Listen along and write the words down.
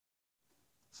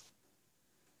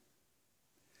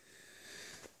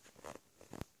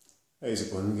How's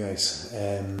it going, guys?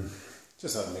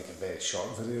 Just thought I'd make a very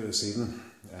short video this evening.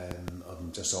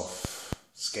 I'm just off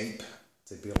Skype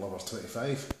to Beer Lover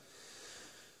 25.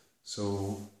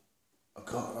 So I've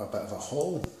got a bit of a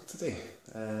haul today.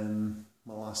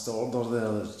 My last order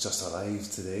there that's just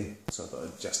arrived today, so I thought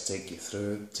I'd just take you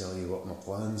through it, tell you what my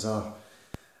plans are,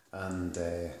 and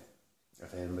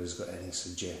if anybody's got any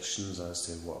suggestions as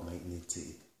to what I might need to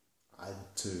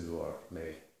add to, or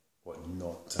maybe what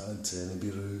not to add to any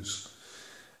brews.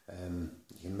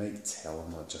 You might tell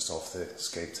them I'm just off the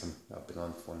Skype to him. I've been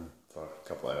on phone for a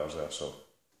couple of hours there, so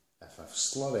if I've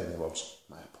slurred any words,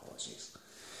 my apologies.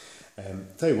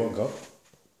 Tell you what I got.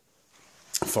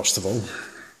 First of all,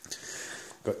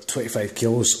 got 25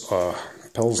 kilos of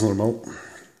Pilsner malt.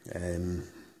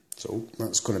 So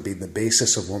that's going to be the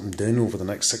basis of what I'm doing over the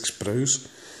next 6 brews.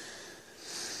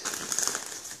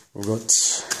 We've got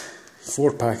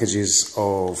 4 packages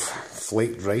of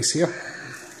flaked rice here.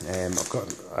 I've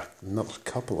got another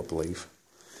couple, I believe.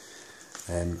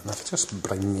 And if I just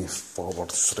bring you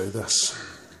forward through this,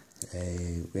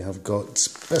 we have got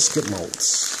biscuit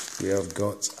malts, we have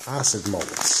got acid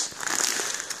malts.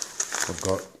 We've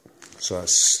got, so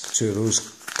that's 2 of those,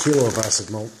 kilo of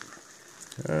acid malt,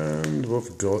 and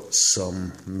we've got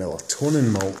some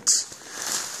melatonin malt,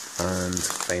 and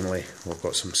finally we've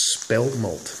got some spelt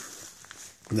malt.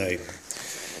 Now,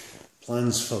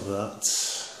 plans for that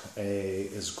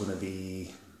is going to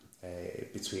be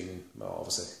between, well,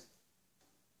 obviously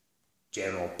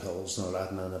general Pilsner,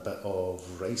 adding in a bit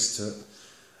of rice to it,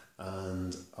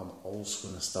 and I'm also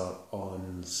going to start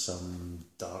on some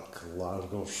dark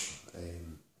lagers,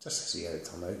 just to see how it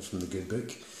turned out from the good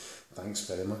book. Thanks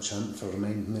very much, Ant, for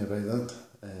reminding me about that.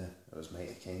 It was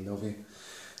mighty kind of you.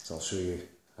 So I'll show you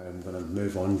how I'm going to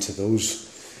move on to those.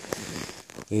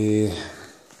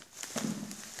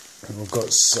 We've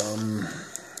got some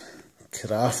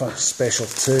Carafa Special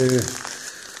 2,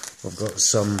 we've got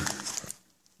some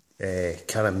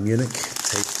Cara Munich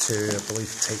Type 2, I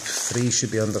believe Type 3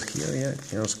 should be under here, yeah,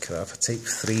 here's Carafa Type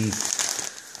 3,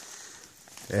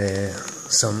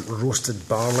 some roasted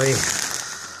barley,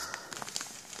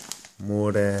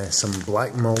 more some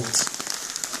black malt,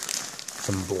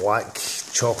 some black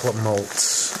chocolate malt,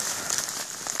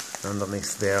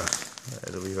 underneath there,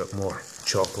 a wee bit more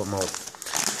chocolate malt.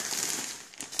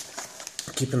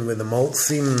 Keeping with the malt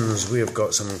themes, we have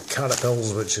got some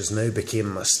Carapils, which has now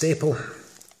become a staple,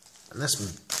 and this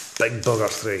big bugger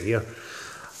through here.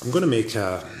 I'm going to make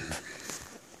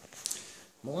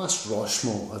my last Roche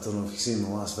malt. I don't know if you've seen the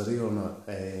last video or not.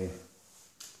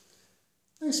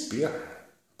 Nice beer,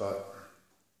 but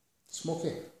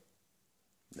smoky.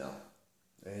 No.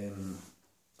 I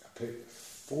put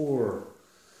 4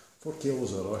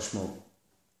 kilos of Roche malt,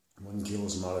 1 kilo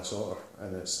of Maris Otter,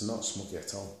 and it's not smoky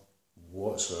at all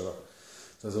whatsoever.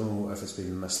 So I don't know if it's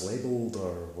been mislabelled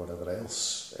or whatever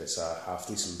else. It's a half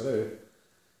decent brew,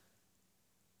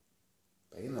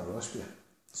 but ain't a Roche beer.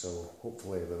 So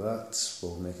hopefully with that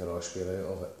we'll make a Roche beer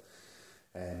out of it.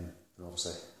 And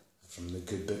obviously from the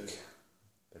good book,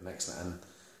 they're mixing it in.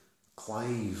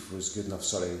 Clive was good enough,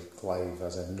 Clive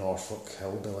as a Norfolk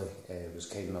hillbilly, was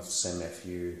kind enough to send me a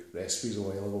few recipes a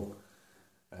while ago.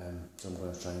 So I'm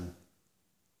going to try and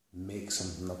make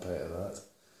something up out of that.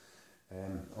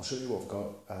 I'll show you what I've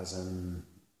got as in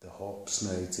the hops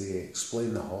now. To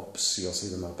explain the hops, you'll see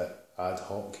them a bit ad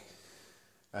hoc.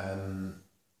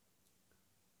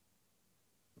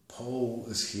 Paul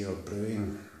is here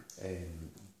brewing,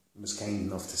 was kind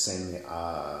enough to send me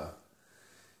a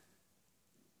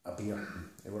beer.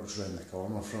 It works around the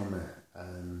corner from me,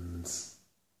 and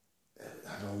it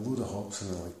had a load of hops in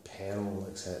it, like Pearl,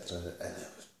 etc. And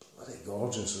it was bloody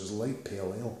gorgeous. It was light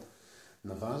pale ale,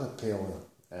 Nevada pale ale.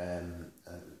 And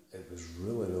it was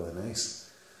really, really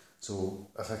nice. So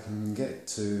if I can get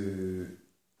to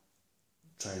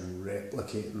try and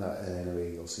replicate that in any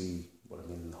way, you'll see what I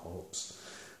mean in the hops.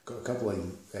 Got a couple of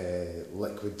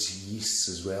liquid yeasts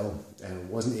as well.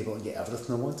 Wasn't able to get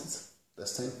everything I wanted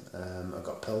this time. I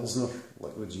got Pilsner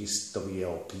liquid yeast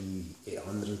WLP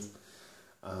 800,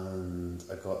 and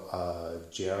I got a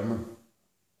German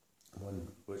one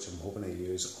which I'm hoping to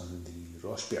use on the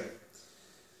Roche beer.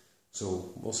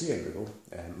 So we'll see how we go.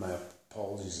 My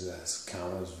apologies if this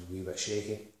camera's a wee bit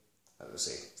shaky. As I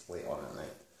say, it's late on at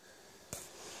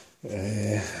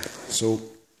night. So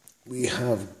we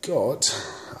have got,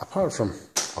 apart from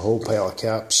a whole pile of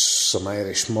caps, some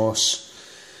Irish moss,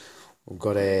 we've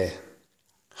got a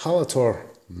Halator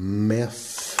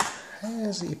Meth. How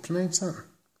is it you pronounce that?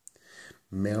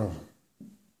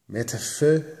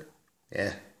 Metafu?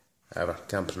 Yeah, whatever,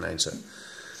 can't pronounce it.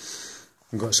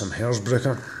 We've got some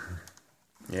Hersbrucker.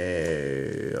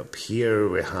 Up here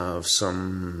we have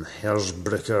some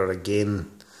Hersbrucker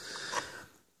again.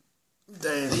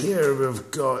 Down here we've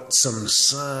got some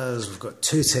Saz. We've got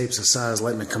two types of Saz.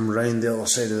 Let me come round the other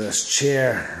side of this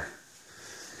chair.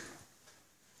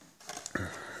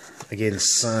 Again,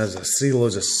 Saz. There's 3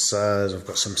 loads of Saz. We've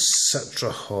got some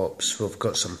Citra hops. We've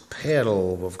got some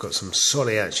Pearl. We've got some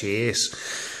Soriachi Ace.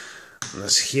 And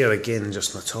this here again,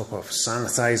 just on the top of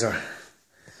sanitizer.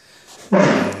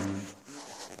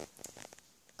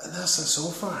 And that's it so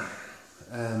far.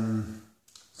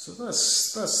 So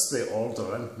that's the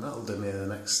order in. That'll do me the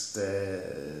next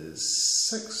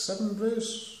 6-7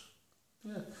 brews.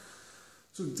 Yeah,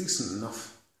 so decent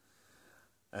enough.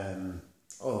 Other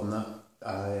than that,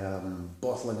 I am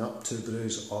bottling up 2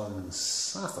 brews on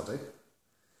Saturday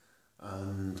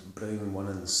and brewing one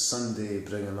on Sunday,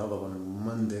 brewing another one on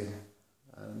Monday,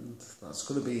 and that's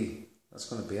going to be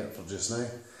it for just now.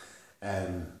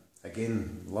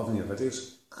 Again, loving your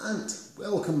videos and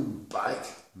welcome back.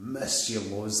 Missed you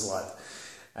loads, lad.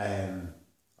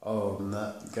 Other than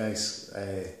that, guys,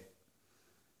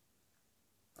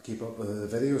 keep up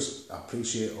with the videos. I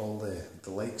appreciate all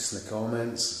the likes and the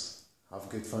comments. Have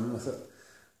good fun with it,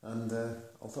 and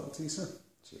I'll talk to you soon.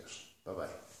 Cheers. Bye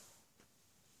bye.